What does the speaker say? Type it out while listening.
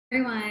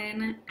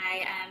Everyone, I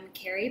am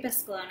Kerry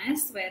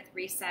with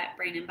Reset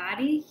Brain and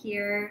Body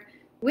here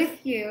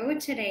with you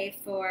today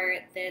for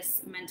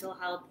this mental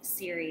health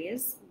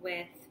series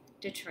with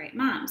Detroit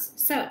moms.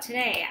 So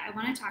today I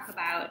want to talk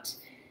about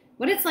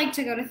what it's like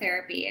to go to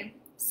therapy.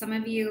 Some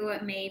of you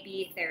may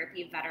be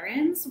therapy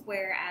veterans,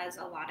 whereas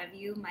a lot of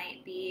you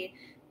might be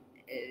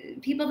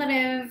people that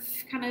have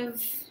kind of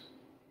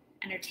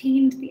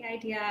entertained the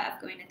idea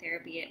of going to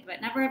therapy but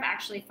never have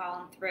actually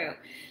fallen through.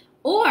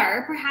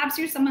 Or perhaps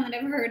you're someone that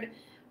have heard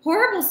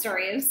horrible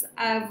stories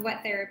of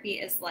what therapy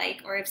is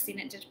like, or have seen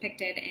it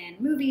depicted in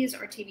movies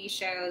or TV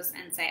shows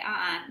and say,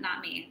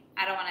 not me.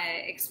 I don't want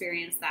to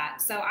experience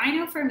that. So I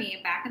know for me,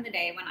 back in the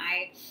day when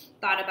I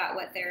thought about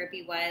what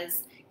therapy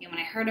was, when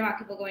I heard about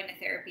people going to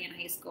therapy in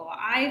high school,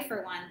 I,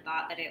 for one,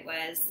 thought that it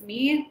was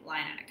me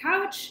lying on a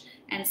couch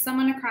and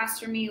someone across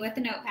from me with a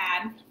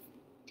notepad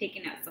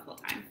taking notes the whole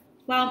time.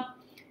 Well,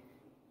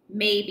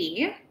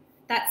 maybe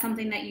that's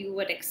something that you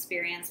would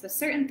experience with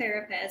certain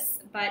therapists,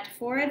 but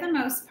for the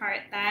most part,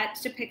 that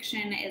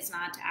depiction is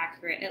not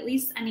accurate, at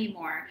least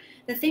anymore.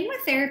 The thing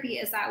with therapy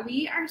is that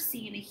we are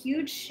seeing a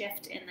huge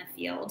shift in the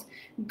field.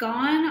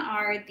 Gone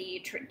are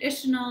the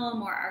traditional,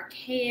 more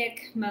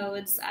archaic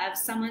modes of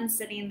someone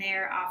sitting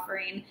there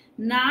offering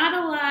not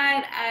a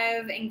lot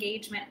of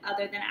engagement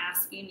other than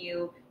asking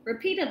you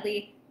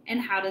repeatedly, and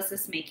how does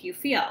this make you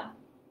feel?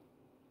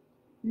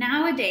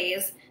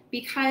 Nowadays,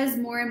 because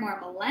more and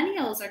more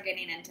millennials are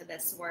getting into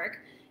this work,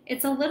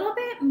 it's a little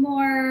bit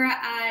more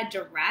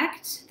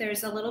direct.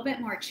 There's a little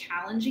bit more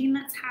challenging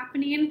that's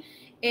happening.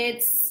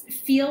 It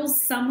feels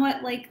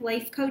somewhat like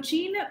life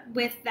coaching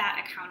with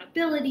that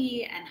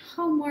accountability and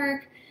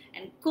homework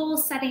and goal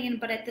setting,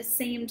 but at the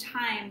same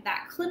time,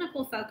 that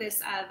clinical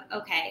focus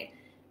of, okay,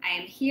 I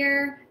am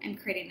here, I'm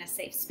creating a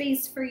safe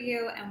space for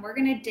you, and we're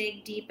gonna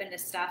dig deep into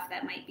stuff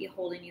that might be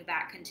holding you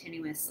back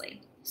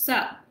continuously.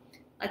 So,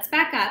 let's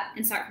back up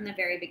and start from the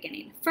very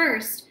beginning.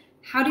 First,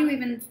 how do you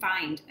even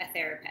find a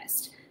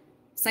therapist?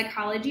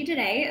 Psychology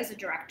Today is a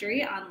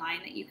directory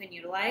online that you can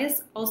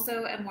utilize.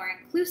 Also, a more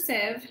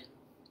inclusive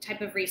type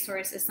of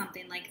resource is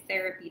something like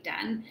Therapy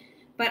Done.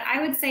 But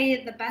I would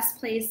say the best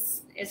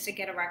place is to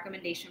get a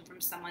recommendation from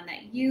someone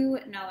that you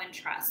know and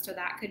trust. So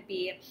that could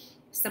be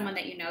someone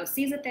that you know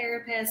sees a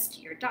therapist,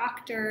 your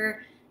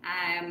doctor,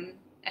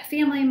 a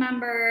family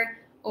member,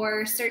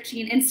 or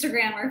searching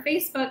Instagram or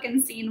Facebook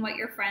and seeing what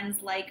your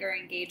friends like or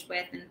engage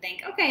with and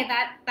think, okay,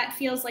 that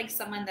feels like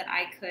someone that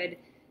I could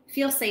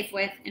feel safe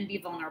with and be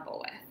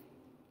vulnerable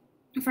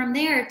with. From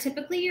there,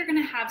 typically you're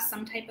going to have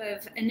some type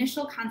of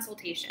initial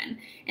consultation,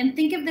 and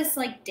think of this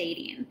like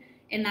dating,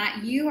 in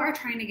that you are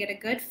trying to get a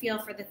good feel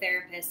for the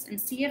therapist and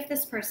see if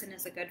this person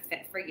is a good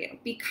fit for you,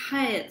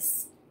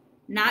 because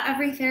not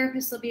every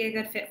therapist will be a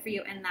good fit for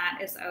you, and that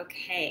is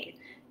okay.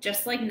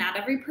 Just like not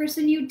every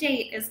person you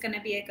date is going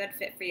to be a good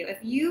fit for you. If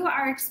you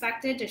are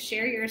expected to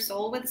share your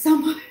soul with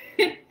someone,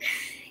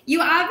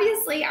 you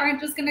obviously aren't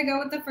just going to go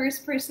with the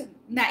first person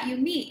that you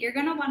meet. You're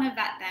going to want to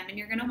vet them, and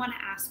you're going to want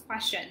to ask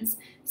questions.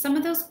 Some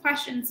of those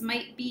questions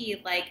might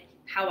be like,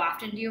 how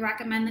often do you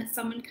recommend that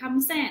someone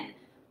comes in?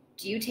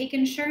 Do you take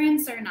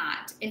insurance or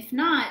not? If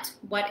not,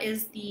 what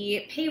is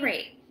the pay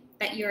rate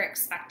that you're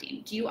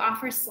expecting? Do you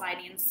offer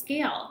sliding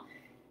scale?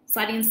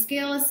 Sliding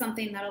scale is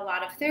something that a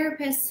lot of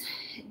therapists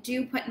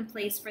do put in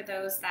place for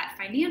those that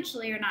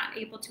financially are not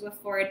able to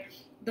afford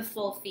the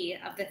full fee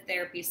of the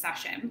therapy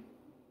session.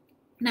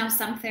 Now,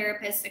 some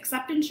therapists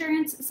accept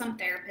insurance, some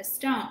therapists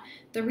don't.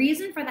 The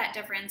reason for that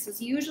difference is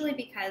usually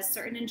because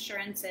certain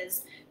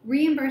insurances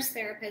reimburse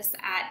therapists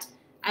at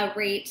a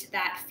rate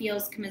that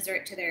feels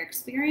commensurate to their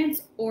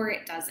experience, or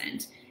it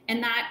doesn't.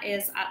 And that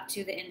is up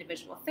to the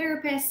individual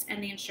therapist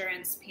and the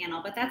insurance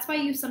panel. But that's why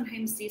you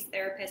sometimes see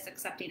therapists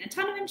accepting a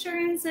ton of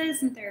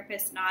insurances and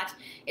therapists not.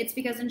 It's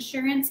because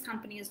insurance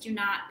companies do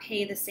not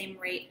pay the same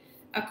rate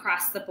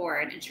across the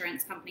board.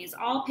 Insurance companies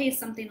all pay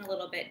something a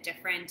little bit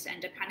different,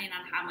 and depending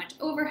on how much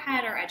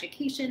overhead or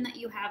education that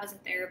you have as a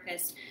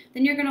therapist,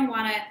 then you're going to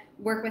want to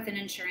work with an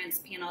insurance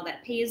panel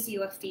that pays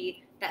you a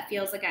fee that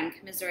feels, again,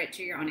 commensurate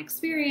to your own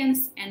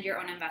experience and your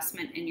own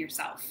investment in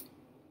yourself.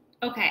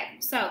 Okay,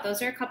 so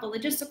those are a couple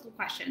logistical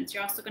questions.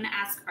 You're also going to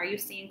ask, are you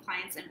seeing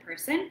clients in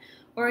person,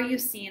 or are you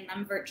seeing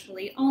them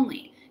virtually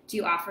only? Do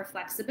you offer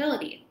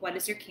flexibility? What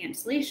is your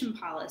cancellation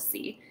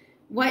policy?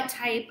 What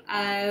type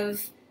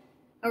of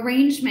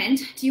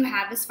arrangement do you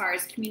have as far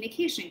as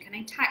communication? Can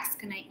I text?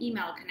 Can I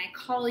email? Can I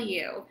call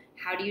you?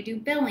 How do you do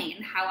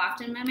billing? How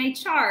often am I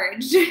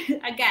charged?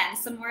 Again,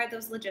 some more of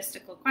those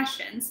logistical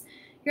questions.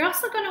 You're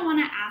also going to want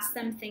to ask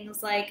them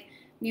things like,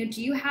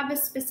 do you have a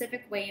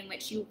specific way in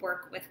which you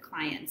work with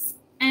clients?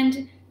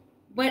 And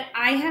what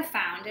I have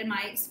found in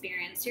my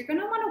experience, you're going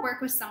to want to work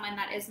with someone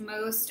that is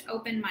most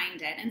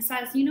open-minded and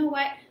says, you know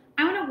what,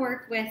 I want to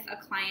work with a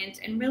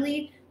client and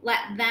really let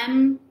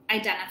them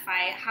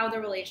identify how the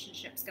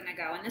relationship's going to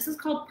go. And this is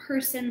called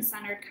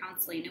person-centered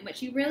counseling, in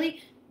which you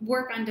really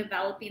work on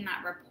developing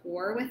that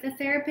rapport with the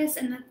therapist,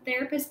 and the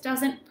therapist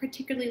doesn't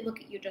particularly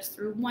look at you just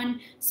through one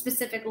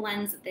specific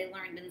lens that they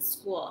learned in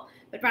school,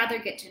 but rather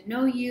get to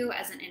know you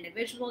as an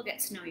individual, get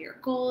to know your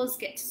goals,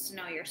 get to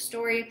know your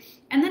story,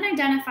 and then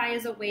identify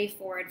as a way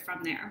forward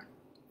from there.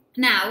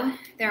 Now,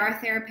 there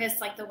are therapists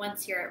like the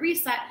ones here at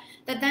Reset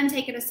that then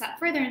take it a step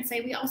further and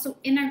say we also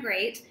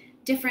integrate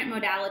different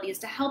modalities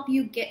to help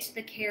you get to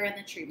the care and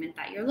the treatment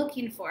that you're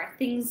looking for.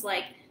 Things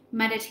like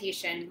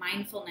meditation,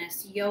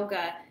 mindfulness,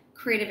 yoga,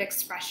 creative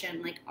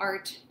expression like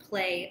art,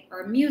 play,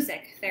 or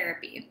music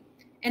therapy.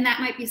 And that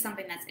might be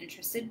something that's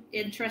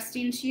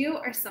interesting to you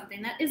or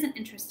something that isn't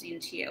interesting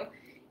to you.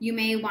 You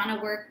may want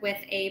to work with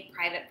a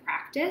private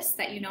practice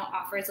that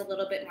offers a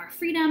little bit more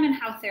freedom in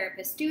how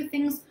therapists do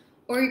things,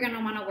 or you're going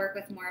to want to work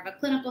with more of a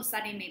clinical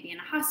setting, maybe in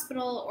a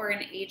hospital or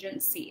an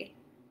agency.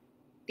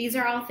 These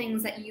are all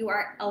things that you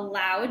are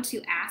allowed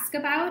to ask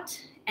about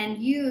and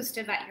use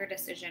to vet your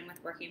decision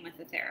with working with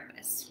a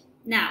therapist.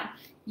 Now,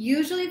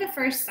 usually the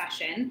first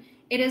session,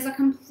 it is a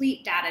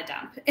complete data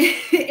dump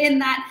in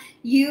that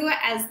you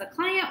as the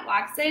client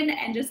walks in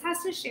and just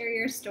has to share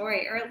your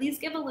story, or at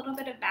least give a little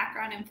bit of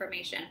background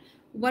information.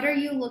 What are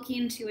you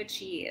looking to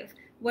achieve?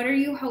 What are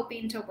you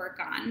hoping to work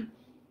on?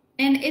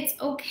 And it's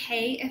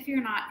okay if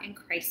you're not in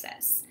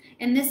crisis.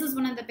 And this is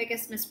one of the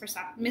biggest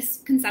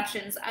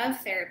misconceptions of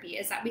therapy,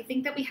 is that we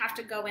think that we have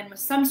to go in with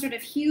some sort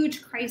of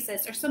huge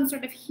crisis or some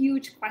sort of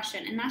huge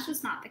question, and that's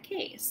just not the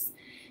case.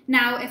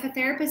 Now, if a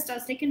therapist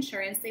does take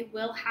insurance, they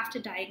will have to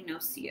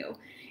diagnose you.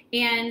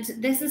 And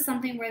this is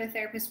something where the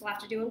therapist will have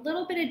to do a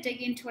little bit of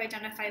digging to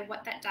identify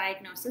what that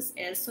diagnosis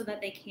is so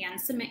that they can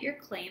submit your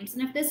claims.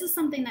 And if this is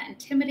something that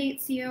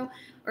intimidates you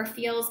or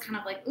feels kind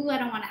of like, ooh, I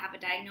don't want to have a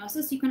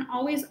diagnosis, you can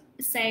always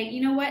say,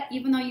 you know what,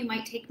 even though you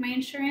might take my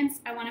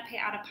insurance, I want to pay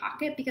out of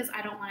pocket because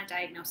I don't want a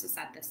diagnosis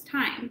at this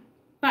time.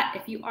 But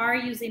if you are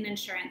using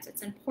insurance,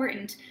 it's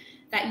important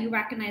that you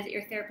recognize that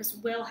your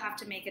therapist will have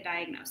to make a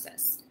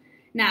diagnosis.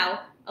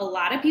 Now, a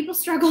lot of people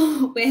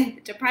struggle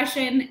with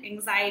depression,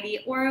 anxiety,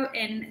 or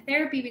in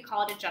therapy, we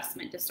call it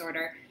adjustment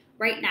disorder.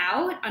 Right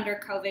now,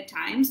 under COVID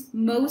times,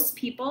 most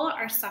people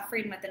are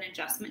suffering with an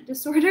adjustment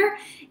disorder,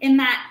 in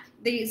that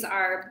these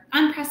are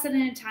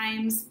unprecedented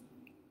times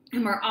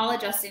and we're all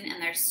adjusting,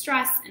 and there's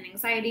stress and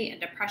anxiety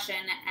and depression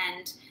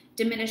and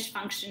diminished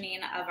functioning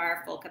of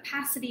our full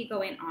capacity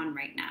going on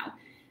right now.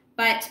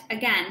 But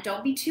again,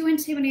 don't be too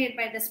intimidated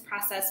by this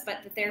process, but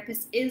the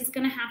therapist is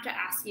going to have to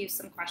ask you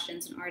some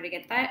questions in order to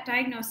get that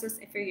diagnosis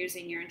if you're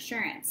using your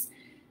insurance.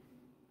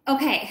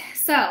 Okay,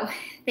 so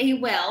they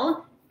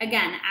will,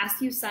 again,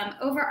 ask you some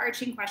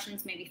overarching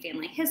questions, maybe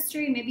family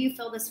history, maybe you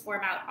fill this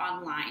form out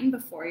online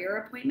before your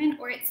appointment,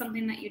 or it's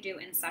something that you do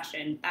in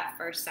session, that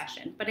first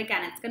session. But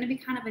again, it's going to be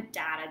kind of a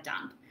data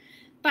dump.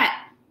 But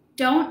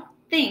don't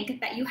think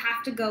that you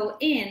have to go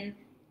in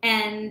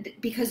and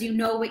because you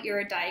know what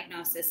your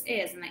diagnosis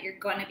is and that you're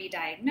going to be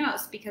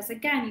diagnosed, because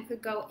again, you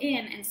could go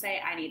in and say,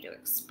 I need to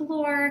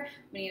explore,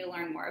 we need to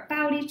learn more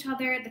about each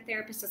other. The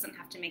therapist doesn't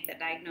have to make the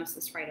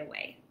diagnosis right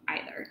away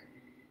either.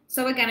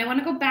 So again, I want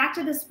to go back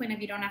to this point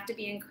of you don't have to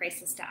be in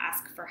crisis to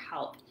ask for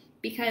help,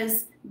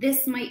 because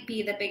this might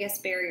be the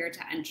biggest barrier to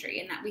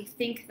entry, in that we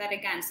think that,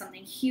 again,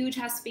 something huge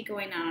has to be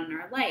going on in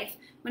our life,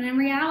 when in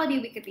reality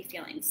we could be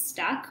feeling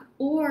stuck,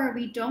 or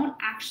we don't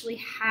actually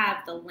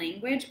have the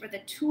language or the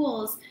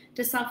tools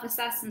to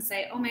self-assess and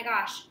say, oh my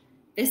gosh,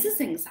 this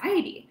is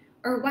anxiety,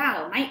 or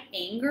wow, my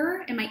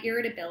anger and my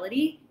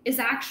irritability is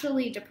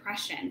actually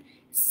depression.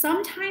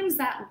 Sometimes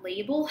that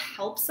label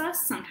helps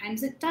us,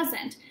 sometimes it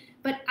doesn't.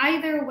 But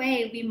either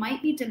way, we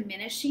might be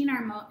diminishing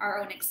our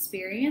own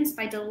experience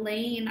by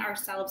delaying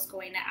ourselves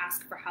going to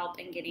ask for help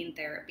and getting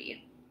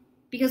therapy.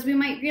 Because we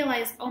might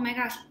realize, oh my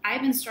gosh,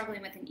 I've been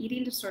struggling with an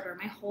eating disorder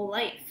my whole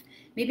life.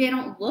 Maybe I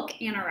don't look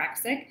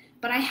anorexic,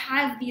 but I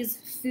have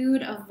these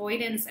food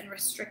avoidance and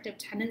restrictive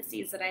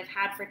tendencies that I've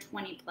had for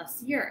 20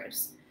 plus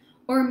years.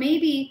 Or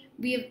maybe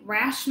we've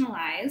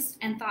rationalized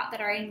and thought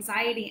that our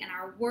anxiety and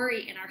our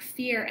worry and our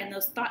fear and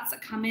those thoughts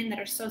that come in that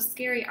are so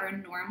scary are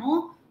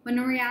normal, when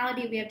in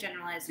reality we have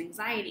generalized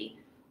anxiety.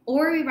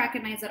 Or we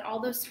recognize that all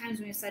those times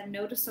when we said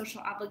no to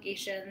social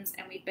obligations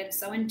and we've been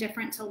so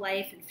indifferent to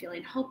life and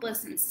feeling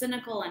hopeless and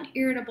cynical and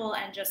irritable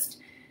and just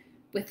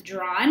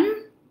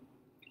withdrawn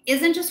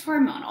isn't just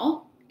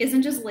hormonal,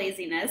 isn't just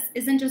laziness,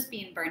 isn't just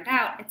being burned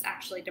out, it's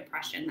actually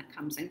depression that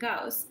comes and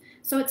goes.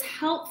 So it's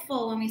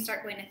helpful when we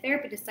start going to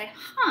therapy to say,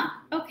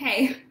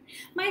 okay,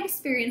 my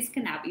experience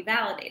can now be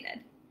validated.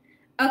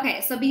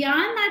 Okay, so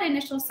beyond that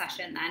initial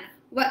session then,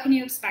 what can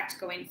you expect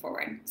going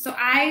forward? So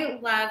I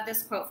love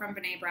this quote from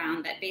Brené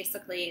Brown that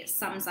basically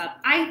sums up,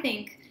 I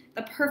think,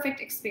 the perfect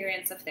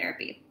experience of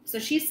therapy. So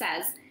she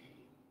says,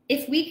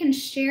 if we can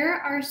share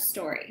our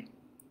story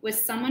with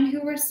someone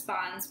who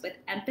responds with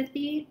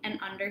empathy and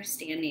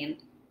understanding,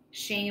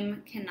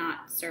 shame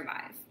cannot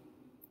survive.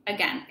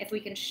 Again, if we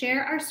can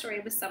share our story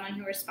with someone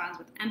who responds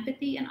with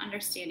empathy and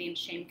understanding,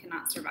 shame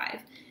cannot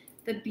survive.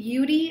 The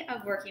beauty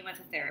of working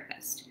with a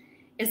therapist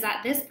is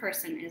that this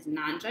person is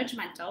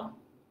non-judgmental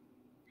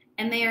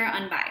and they are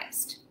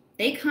unbiased.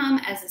 They come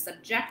as this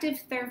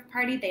objective third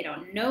party. They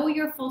don't know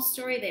your full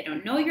story. They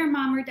don't know your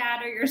mom or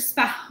dad or your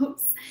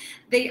spouse.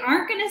 They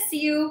aren't going to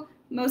see you,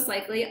 most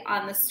likely,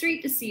 on the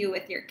street to see you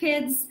with your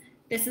kids.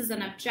 This is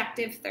an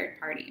objective third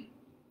party.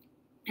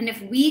 And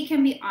if we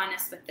can be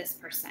honest with this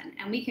person,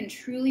 and we can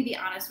truly be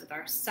honest with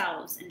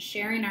ourselves and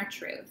sharing our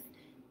truth,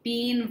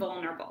 being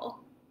vulnerable,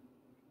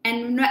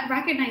 and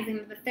recognizing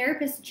that the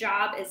therapist's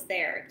job is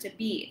there to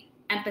be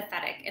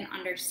empathetic and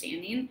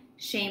understanding,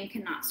 shame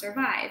cannot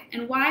survive.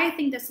 And why I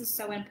think this is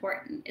so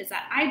important is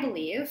that I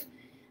believe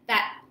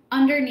that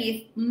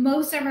underneath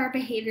most of our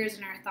behaviors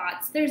and our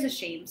thoughts, there's a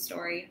shame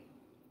story.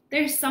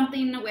 There's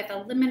something with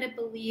a limited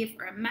belief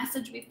or a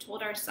message we've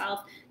told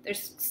ourselves.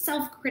 There's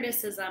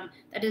self-criticism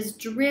that has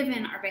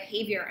driven our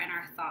behavior and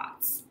our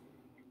thoughts.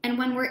 And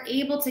when we're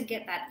able to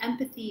get that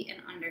empathy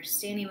and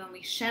understanding, when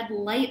we shed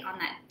light on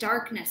that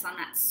darkness, on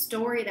that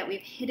story that we've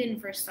hidden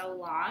for so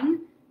long,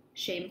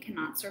 shame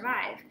cannot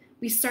survive.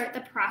 We start the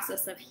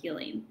process of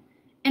healing.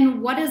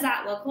 And what does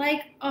that look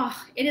like? Oh,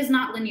 it is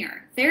not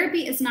linear.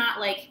 Therapy is not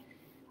like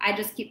I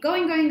just keep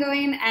going,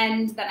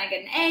 and then I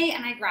get an A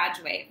and I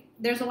graduate.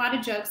 There's a lot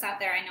of jokes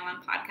out there, I know,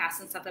 on podcasts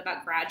and stuff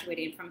about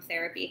graduating from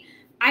therapy.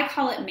 I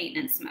call it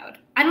maintenance mode.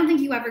 I don't think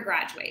you ever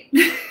graduate.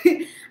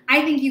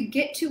 I think you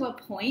get to a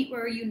point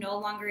where you no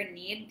longer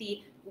need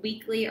the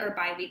weekly or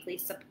bi-weekly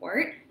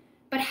support.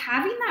 But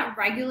having that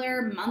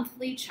regular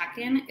monthly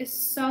check-in is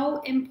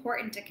so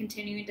important to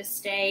continuing to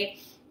stay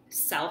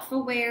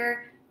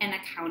self-aware and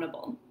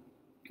accountable.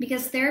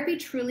 Because therapy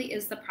truly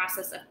is the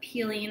process of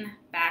peeling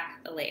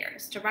back the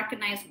layers, to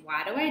recognize,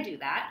 why do I do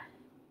that?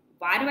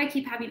 Why do I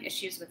keep having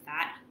issues with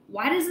that?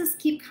 Why does this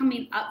keep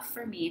coming up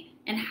for me?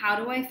 And how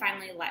do I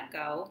finally let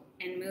go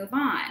and move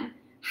on?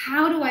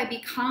 How do I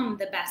become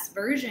the best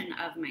version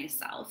of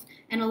myself?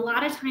 And a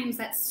lot of times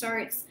that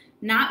starts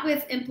not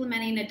with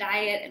implementing a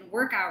diet and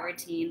workout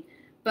routine,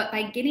 but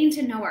by getting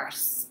to know our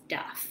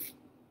stuff,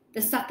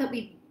 the stuff that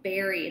we've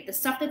buried, the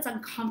stuff that's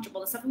uncomfortable,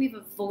 the stuff that we've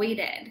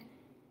avoided.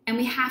 And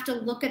we have to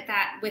look at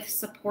that with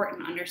support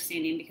and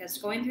understanding, because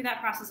going through that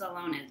process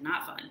alone is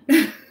not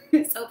fun.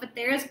 So if a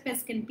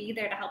therapist can be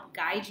there to help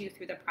guide you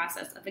through the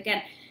process of,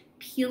 again,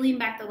 peeling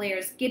back the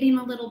layers, getting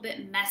a little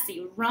bit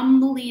messy,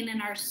 rumbling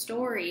in our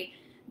story,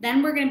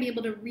 then we're going to be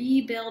able to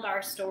rebuild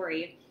our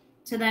story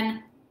to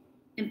then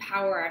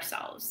empower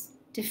ourselves,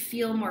 to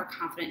feel more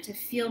confident, to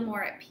feel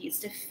more at peace,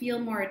 to feel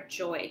more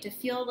joy, to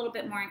feel a little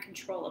bit more in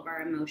control of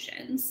our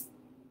emotions.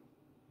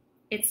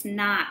 It's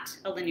not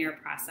a linear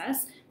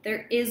process.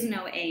 There is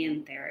no A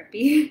in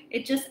therapy.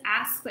 It just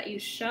asks that you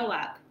show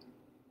up,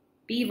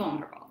 be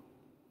vulnerable,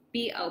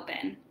 be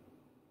open,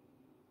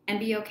 and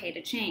be okay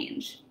to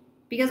change.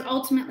 Because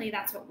ultimately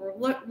that's what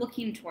we're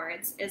looking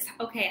towards is,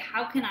 okay,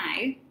 how can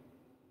I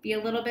be a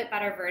little bit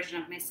better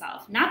version of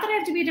myself? Not that I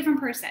have to be a different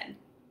person,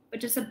 but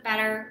just a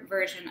better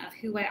version of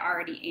who I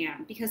already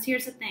am. Because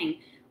here's the thing,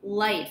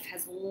 life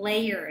has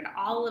layered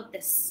all of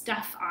this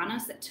stuff on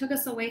us that took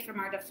us away from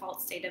our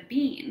default state of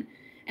being.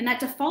 And that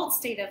default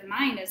state of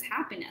mind is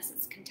happiness,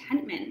 it's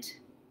contentment.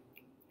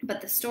 But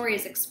the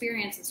stories,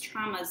 experiences,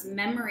 traumas,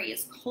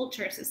 memories,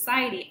 culture,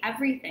 society,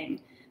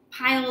 everything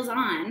piles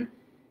on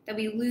that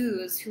we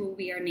lose who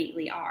we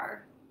innately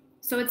are.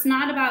 So it's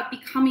not about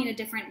becoming a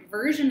different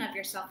version of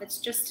yourself. It's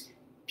just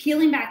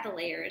peeling back the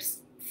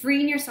layers,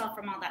 freeing yourself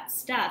from all that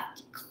stuff,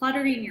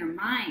 decluttering your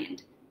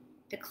mind,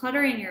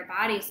 decluttering your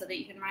body so that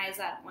you can rise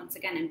up once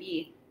again and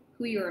be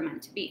who you were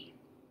meant to be.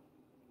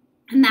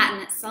 And that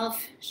in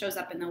itself shows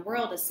up in the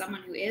world as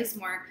someone who is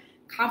more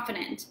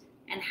confident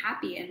and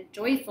happy and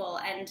joyful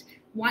and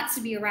wants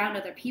to be around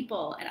other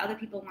people, and other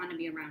people want to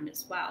be around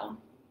as well.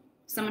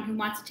 Someone who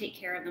wants to take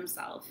care of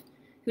themselves,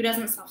 who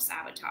doesn't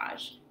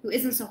self-sabotage, who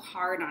isn't so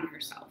hard on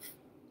herself.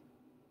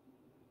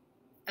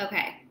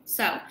 Okay,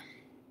 so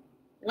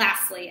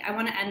lastly, I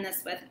want to end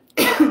this with,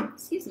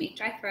 excuse me,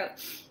 dry throat,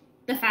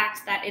 the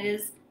fact that it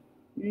is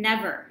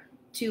never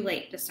too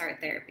late to start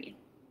therapy.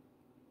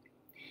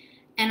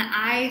 And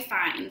I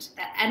find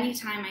that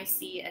anytime I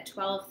see a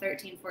 12,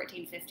 13,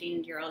 14,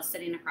 15-year-old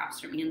sitting across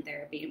from me in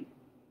therapy,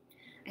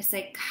 I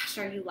say, gosh,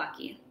 are you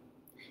lucky?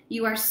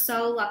 You are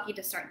so lucky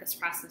to start this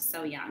process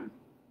so young.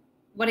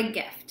 What a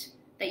gift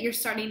that you're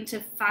starting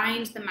to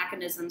find the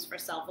mechanisms for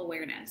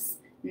self-awareness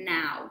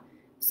now,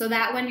 so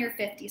that when you're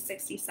 50,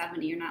 60,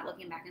 70, you're not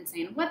looking back and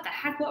saying, what the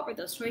heck, what were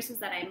those choices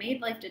that I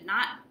made? Life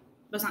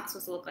was not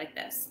supposed to look like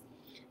this.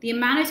 The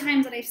amount of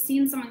times that I've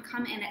seen someone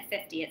come in at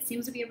 50, it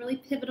seems to be a really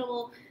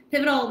pivotal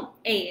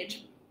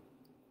age.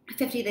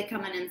 50, they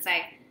come in and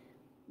say,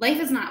 life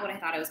is not what I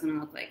thought it was going to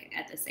look like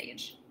at this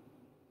age.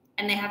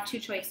 And they have two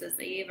choices.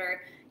 They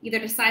either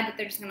decide that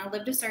they're just going to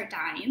live to start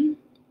dying,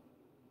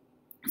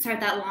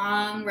 start that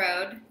long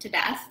road to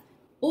death,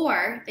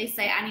 or they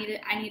say, I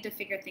need to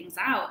figure things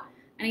out.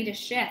 I need to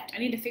shift. I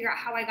need to figure out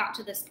how I got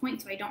to this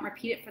point so I don't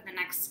repeat it for the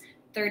next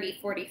 30,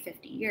 40,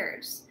 50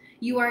 years.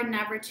 You are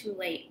never too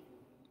late.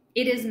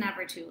 It is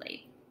never too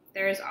late.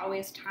 There is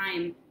always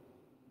time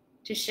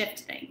to shift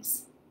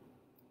things.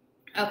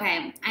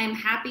 Okay, I am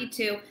happy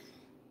to,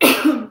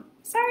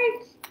 sorry,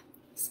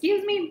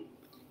 excuse me.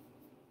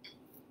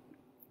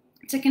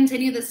 to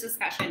continue this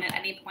discussion at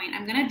any point,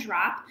 I'm going to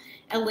drop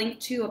a link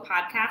to a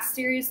podcast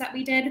series that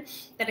we did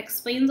that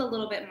explains a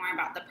little bit more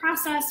about the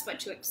process, what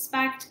to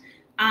expect,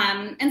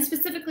 and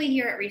specifically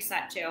here at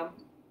Reset too,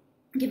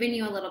 giving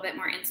you a little bit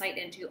more insight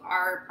into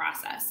our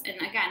process. And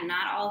again,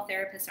 not all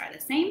therapists are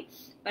the same,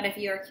 but if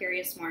you are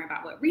curious more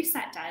about what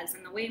Reset does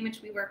and the way in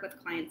which we work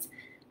with clients,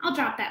 I'll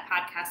drop that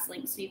podcast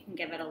link so you can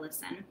give it a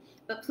listen.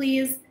 But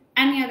please,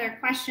 any other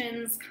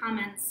questions,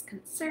 comments,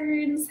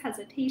 concerns,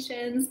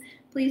 hesitations,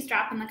 please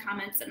drop in the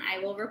comments and I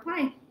will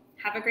reply.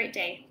 Have a great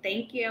day.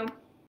 Thank you.